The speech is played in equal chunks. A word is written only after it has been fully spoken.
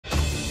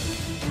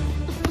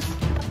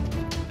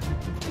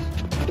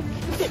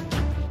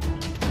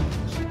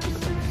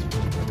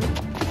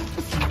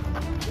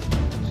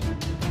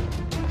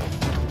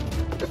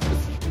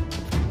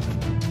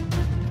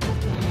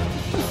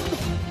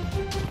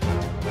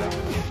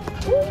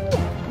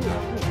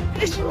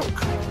Chill,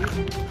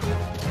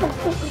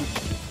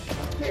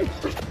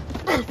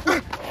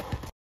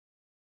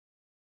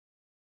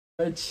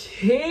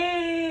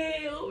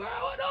 bro.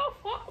 What the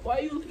fuck? Why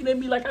you looking at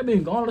me like I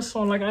been gone or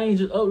something? Like I ain't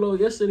just upload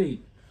yesterday.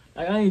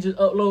 Like I ain't just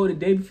upload the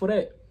day before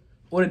that.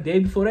 Or the day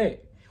before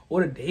that.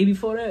 Or the day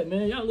before that,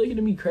 man. Y'all looking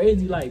at me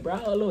crazy like, bro, I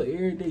upload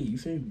every day. You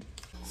feel me?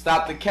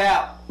 Stop the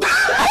cap.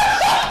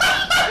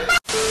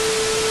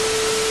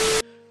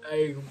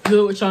 Hey,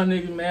 good with y'all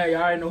niggas, man.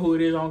 Y'all already know who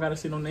it is. I don't gotta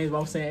say no names, but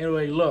I'm saying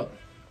anyway, look.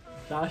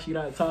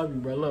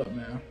 Mr.toppie, bro. Look,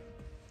 man.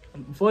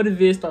 Before the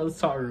vid starts, let's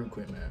talk real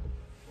quick, man.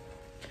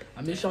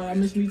 I miss y'all, I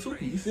miss me too,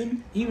 you feel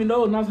me? Even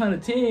though 9 times out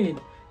of 10,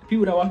 the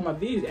people that watch my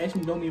videos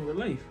actually know me in real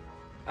life.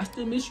 I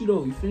still miss you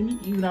though, you feel me?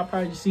 Even though I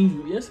probably just seen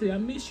you yesterday, I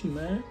miss you,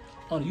 man.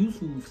 On the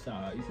YouTube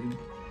side, you feel me?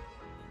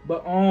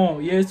 But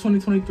yeah, it's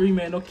 2023,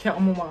 man. No cap,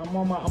 I'm on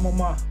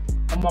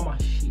my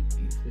shit, you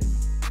feel me?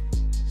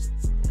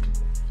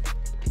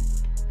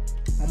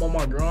 I'm on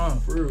my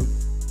grind, for real. You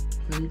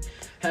feel me?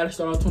 Had to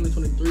start out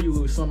 2023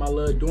 with something I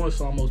love doing,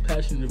 something I'm most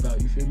passionate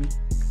about, you feel me?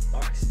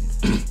 Boxing.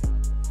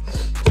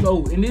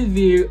 So in this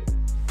video,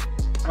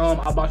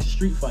 I boxed a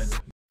Street Fighter.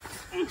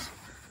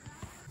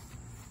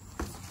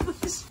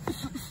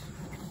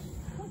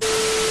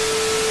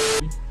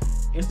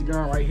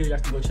 Instagram right here, you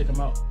have to go check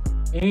him out.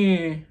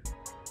 And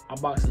I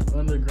boxed an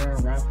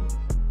underground rapper.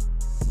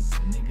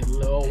 Nigga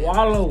Lil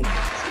Wallow.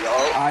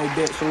 I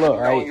bet, so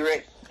look,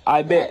 right?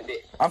 I bet.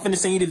 I'm finna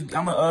sing you this,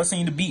 I'm gonna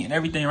sing the beat and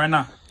everything right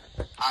now.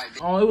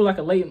 It was like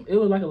a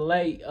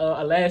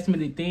last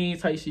minute thing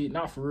type shit.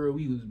 Not for real.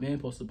 We was been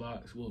supposed to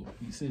box. Well,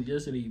 since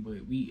yesterday,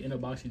 but we ended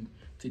up boxing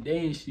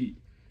today and shit.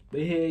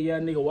 But hey, y'all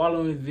nigga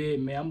Wallow in the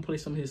vid, man. I'm gonna play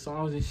some of his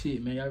songs and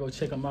shit, man. Y'all go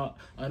check him out.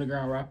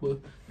 Underground rapper,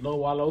 Lil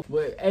Wallow.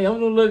 But hey, I'm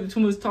gonna look too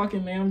much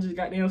talking, man. I'm just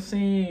goddamn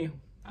saying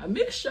I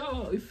miss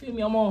y'all. You feel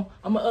me? I'm gonna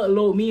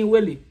upload me and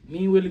Willie.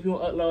 We gonna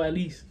upload at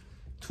least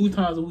 2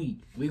 times a week.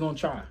 We gonna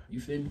try.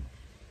 You feel me?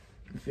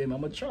 You feel me?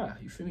 I'm gonna try.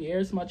 You feel me?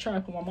 Every time I try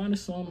to put my mind to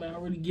something, man, I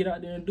really get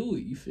out there and do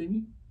it. You feel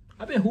me?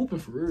 I've been hooping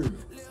for real.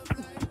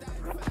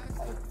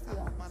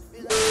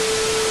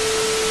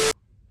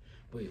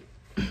 But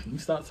let me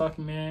stop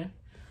talking, man.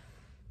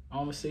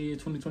 I'm gonna say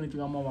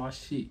 2023, I'm on my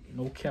shit.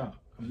 No cap.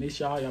 I miss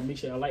y'all. Y'all make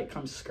sure y'all like,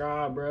 comment,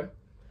 subscribe, bruh.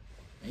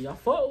 And y'all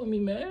fuck with me,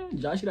 man.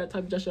 Josh, that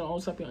type of Josh, y'all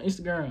own something on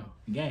Instagram.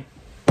 Gang.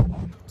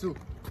 2.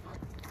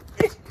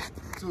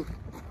 2.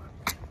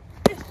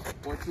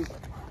 1, 2.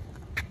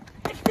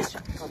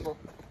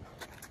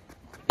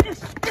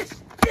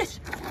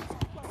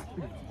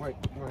 Wait,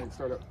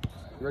 start up.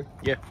 You ready?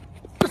 Yeah.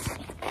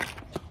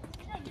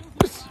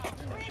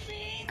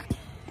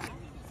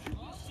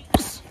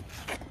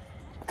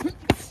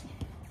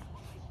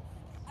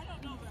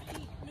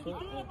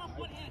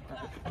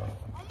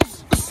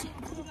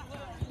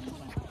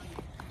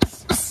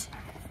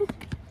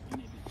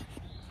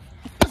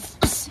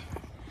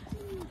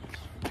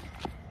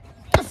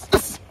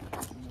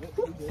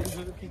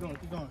 Keep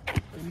going.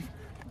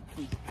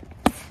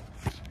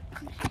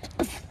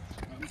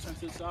 Turn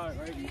to the side,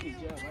 right? You can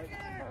jab, right?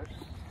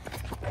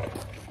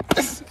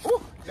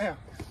 Ooh, damn.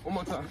 One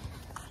more time.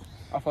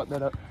 I fucked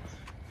that up.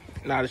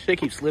 Nah, the shit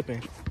keeps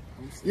slipping.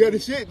 Yeah, the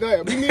shit,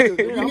 damn. We need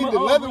the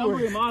leather one. I'm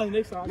doing mine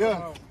next time.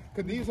 Yeah,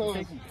 because these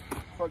hoes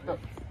fucked up.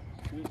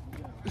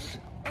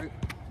 Right.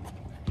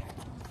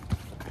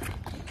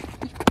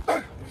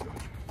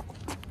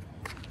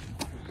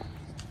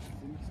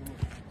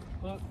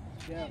 Fuck,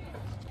 yeah.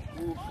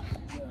 Ooh,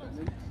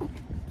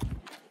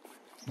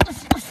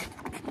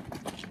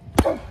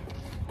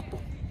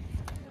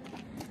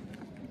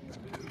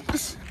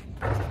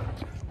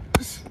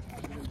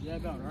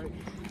 jab out, right?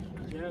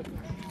 Jab.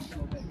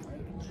 Go back,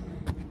 right?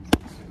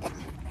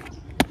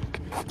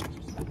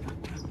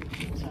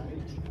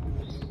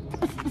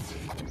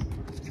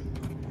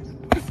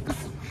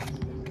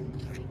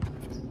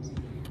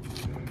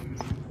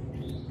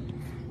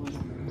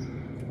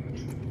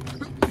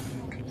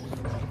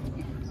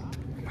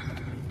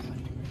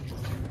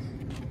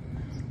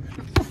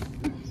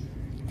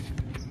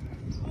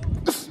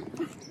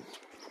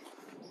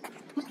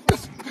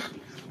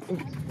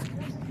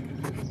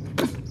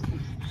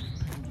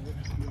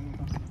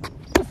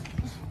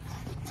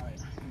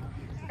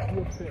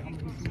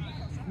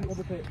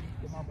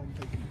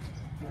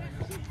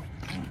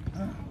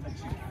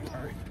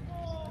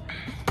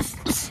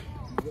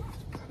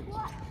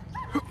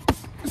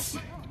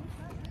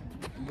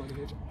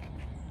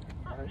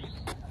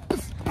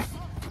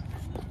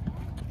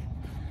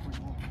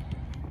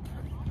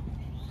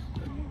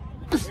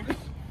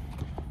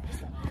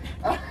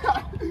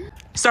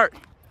 Start.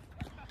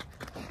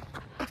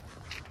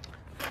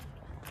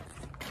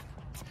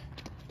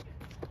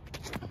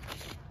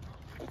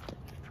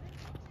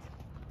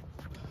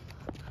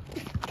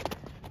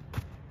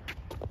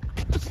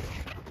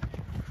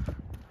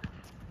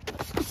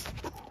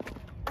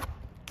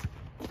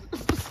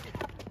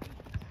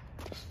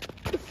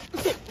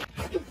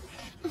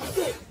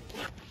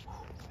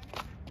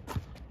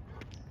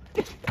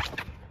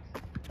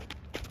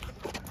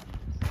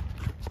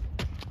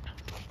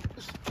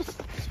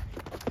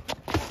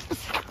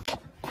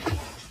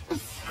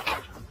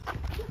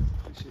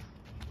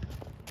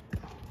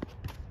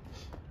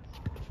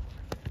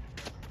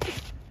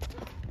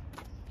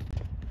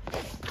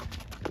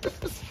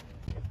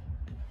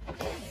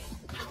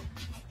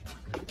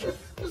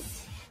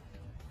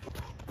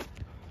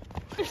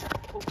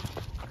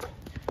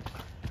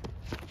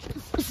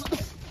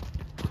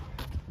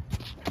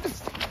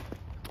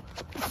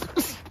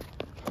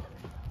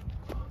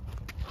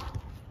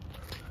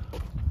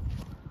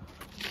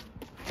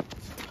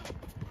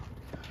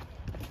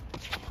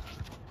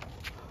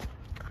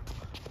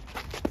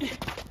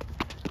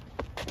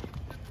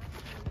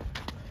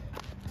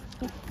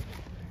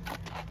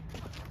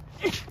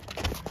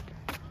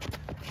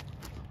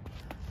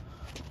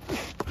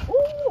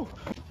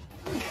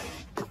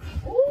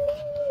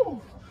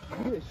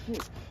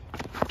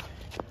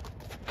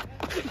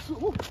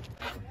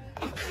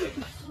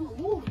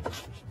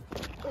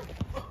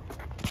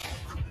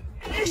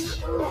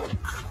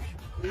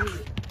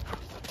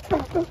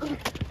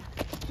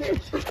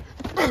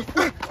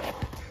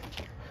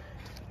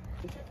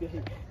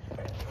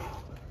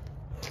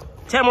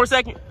 Ten more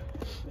seconds.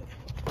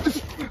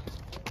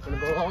 Gonna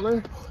go all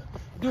in.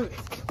 Do it.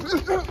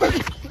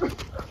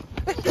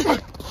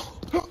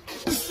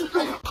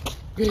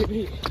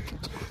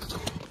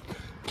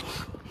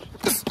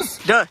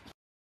 Done.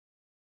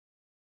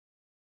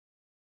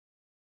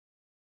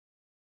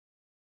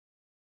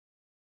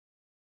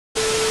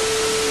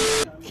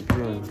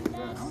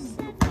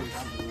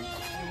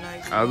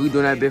 Are we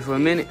doing that bit for a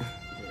minute?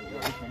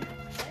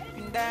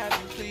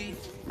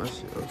 My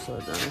shit upside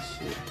down and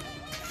shit.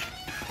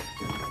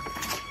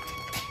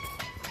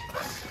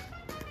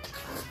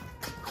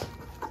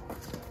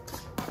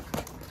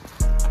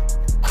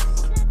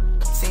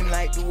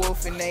 Like the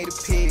wolf and they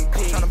the pig.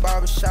 Tryna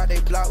barbershop, they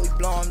block, we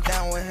blow them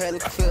down with hella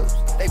clips.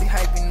 They be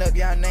hyping up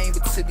y'all name,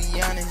 but to be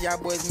honest, y'all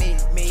boys me.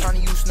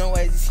 Tryna use no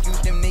as excuse,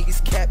 them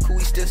niggas cap, cool,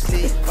 we still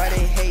slick. Why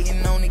they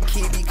hating on the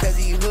kid because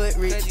he hood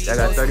rich? I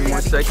got 30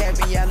 more seconds.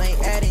 Capping, y'all ain't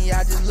adding,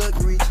 y'all just look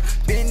rich.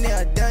 Been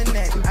there, done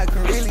that, I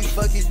can really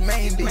fuck his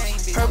main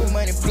bitch. Purple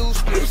money, blue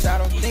scripts, I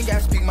don't think I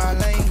speak my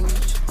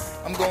language.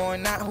 I'm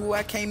going out who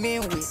I came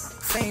in with.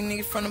 Same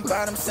niggas from the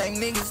bottom, same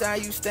niggas I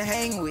used to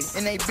hang with.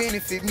 And they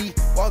benefit me.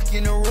 Walk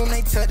in the room,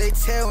 they tuck their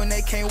tail and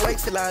they can't wait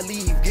till I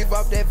leave. Give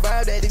off that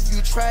vibe that if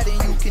you try then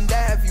you can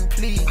die if you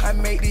please. I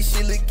make this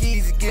shit look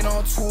easy. Get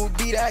on to a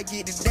beat, I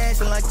get to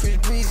dancing like Chris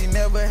Breezy.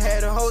 Never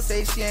had a hoe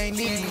say she ain't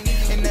need me.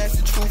 And that's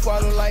the truth,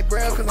 follow like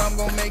Braille, cause I'm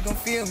gonna make them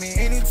feel me.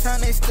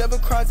 Anytime they step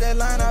across that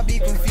line, I be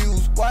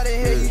confused. Why the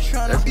hell you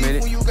tryna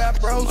beef when you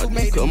got bros who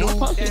made the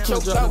news?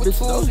 Choked out with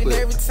tools and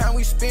every time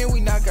we spin, we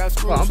knock out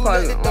screws. Who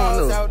let the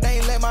dogs out? They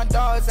ain't let my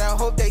dogs out.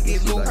 Hope they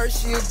get loose. Her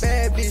she a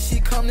bad bitch. She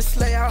come to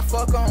slay. I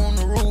fuck her on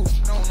the roof.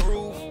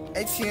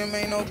 ATM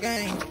ain't no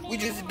game. We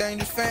just a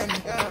dangerous family.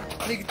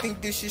 Nigga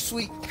think this shit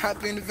sweet.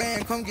 Hop in the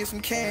van, come get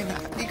some candy.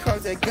 He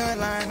cross that gun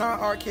line. I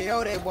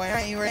RKO that boy.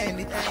 I ain't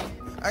Randy.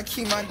 I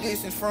keep my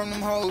distance from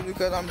them hoes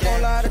because I'm doing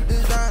a lot of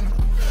designer.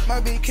 My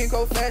bitch can't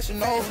go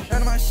fashion over.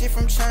 None of my shit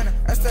from China.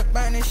 I stepped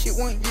buying this shit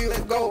 1 year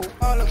ago.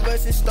 All of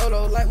us in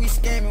Stolo like we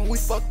scamming. We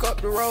fuck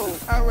up the road.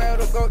 I'd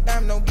rather go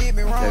down, don't get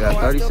me wrong. I got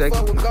 30 seconds.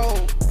 Fuck with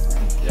gold.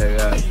 Yeah,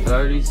 got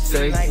 30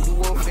 seconds. Like the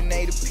wolf and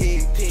they the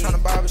pig.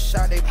 Tryna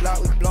barbershop, they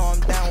block, we blow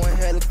them down with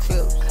hella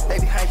clips. They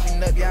be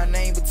hyping up y'all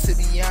name, but to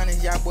be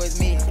honest, y'all boys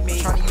me.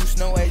 Tryna use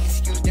no as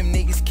excuse, them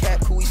niggas cap,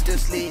 cool, we still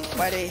slick.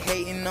 Why they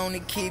hating on the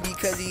kid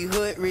because he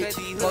hood rich?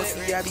 Most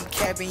of y'all be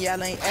capping,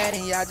 y'all ain't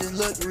adding, y'all just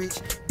look rich.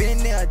 Been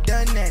there,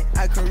 done that,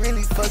 I can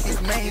really fuck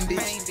his main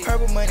bitch.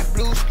 Purple money,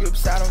 blue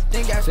scripts, I don't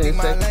think I speak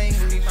my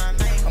language.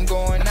 I'm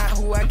going out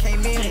who I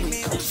came in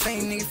with.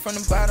 Same niggas from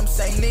the bottom,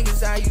 same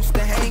niggas I used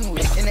to hang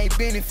with. And they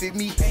benefit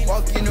me.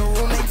 Walk in the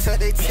room, they tuck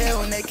their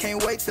tail and they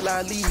can't wait till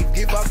I leave.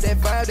 Give off that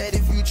vibe that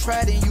if you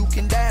try then you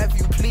can die if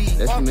you please.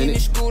 Walk in the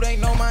school, they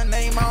know my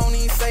name, I don't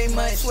even say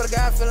much. Swear to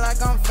God, I feel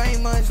like I'm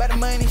famous. By the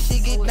money,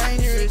 shit get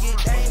dangerous.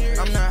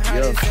 I'm not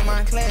hottest in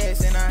my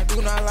class and I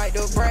do not like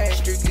the brag.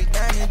 Strictly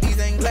diamonds, these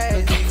ain't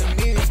glass. These are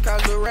mirrors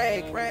cause the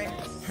rag.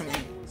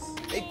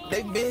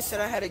 They been said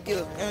I had a gift,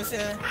 you know what I'm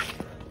saying?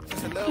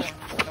 Just a little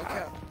one, no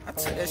cap. I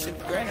took that shit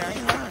for granted, I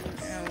ain't lying.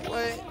 Man,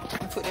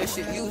 what? I put that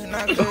shit using,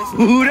 not cause.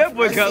 Ooh, that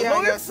boy got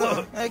long as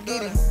fuck. I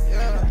get it,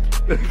 yeah.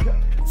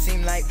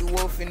 Seem like the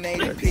wolf and they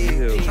the pig.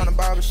 Tryna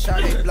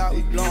barbershop, they block,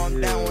 we blow them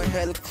down with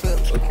hella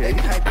clips. They be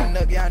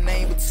hyping up y'all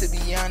name, but to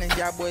be honest,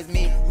 y'all boys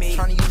me.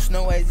 Tryna use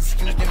no as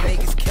excuse, them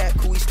niggas cap,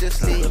 cool, we still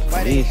slick.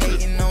 Why they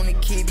hating on the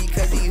kid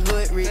because he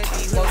hood rich?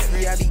 Most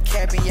of y'all be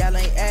capping, y'all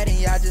ain't adding,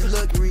 y'all just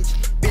look rich.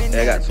 Been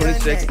there, I got 20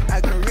 seconds.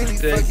 I can really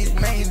fuck his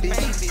main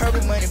bitch.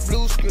 Purple money,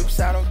 blue scripts,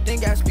 I don't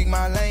think I speak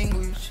my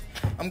language.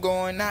 I'm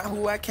going out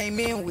who I came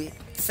in with.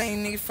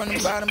 Same niggas from the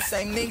bottom,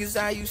 same niggas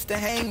I used to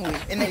hang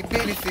with. And they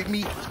benefit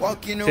me.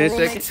 Walk in the room,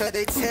 they tuck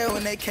their tail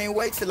and they can't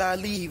wait till I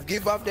leave.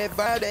 Give off that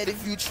vibe that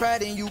if you try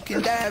then you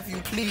can die if you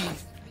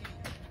please.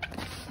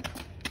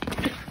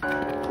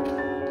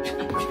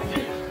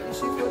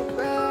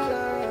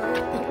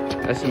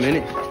 That's a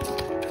minute.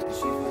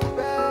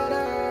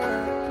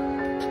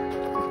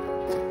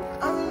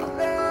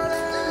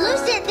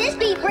 Lucid, this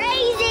be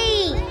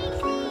crazy.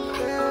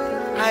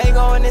 I ain't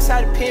going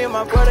inside the pen,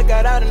 my brother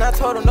got out and I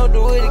told him don't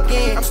do it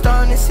again. I'm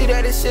starting to see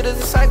that this shit is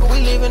a cycle, we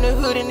live in the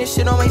hood and this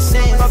shit don't make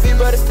sense. My big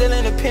brother still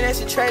in the pen, that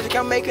shit tragic,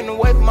 I'm making the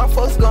way, but my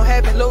folks gon'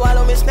 happen. Lil' while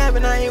I'm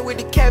snapping, I ain't with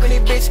the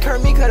cabinet, bitch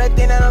curb me cause I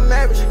think that I'm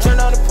average.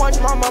 Turned on the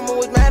punch, my mama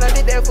was mad, I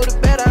did that for the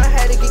better, I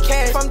had to get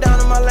cash. If I'm down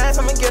on my last,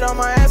 I'ma get on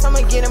my ass,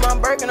 I'ma get in my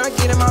Birkin, I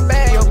get in my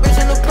bag. Yo, bitch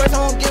in the purse, I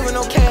won't give her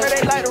no cash.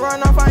 They like to run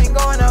off, I ain't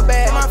going out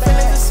bad. My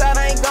feelings inside,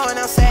 I ain't going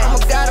outside. I'm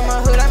a god in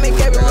my hood, I make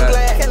everyone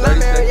glad. Can't love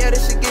me, yeah,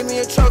 this shit give me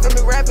a choke. I've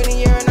been rapping a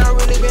year and I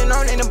really been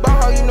on in the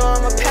ball, you know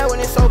I'm a pal when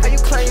it's over. How you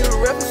claim you a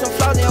rep with some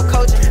flaws in your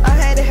coaching? I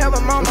had to help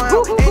my mama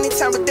out.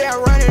 Anytime but day I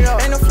run it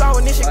up. Ain't no flaw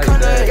when this shit come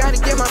up. Gotta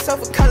give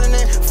myself a color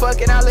in. Fuck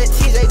it, I let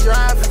TJ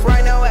drive.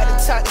 Right now at the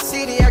top of the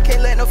city, I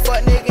can't let no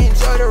fuck nigga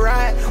enjoy the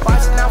ride.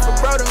 Watching out for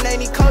bro, them they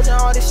need coaching.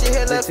 All this shit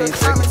here left for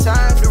time.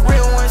 The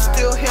real one's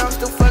still here, I'm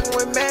still fucking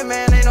with man,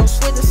 ain't no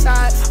switching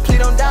sides. Please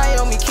don't die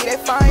on me, keep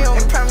that fire on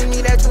me. And promise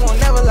me that you won't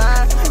never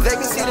lie.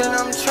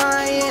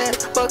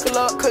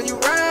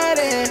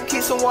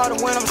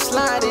 water when I'm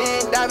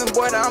sliding. Diving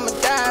board, I'ma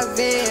dive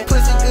in.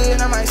 Pussy good,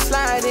 I might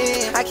slide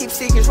in. I keep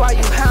secrets while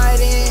you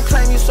hiding.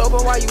 Claim you sober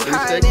while you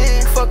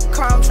hiding. Fuck a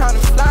car, I'm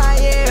tryna fly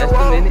in. That's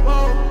the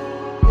minute.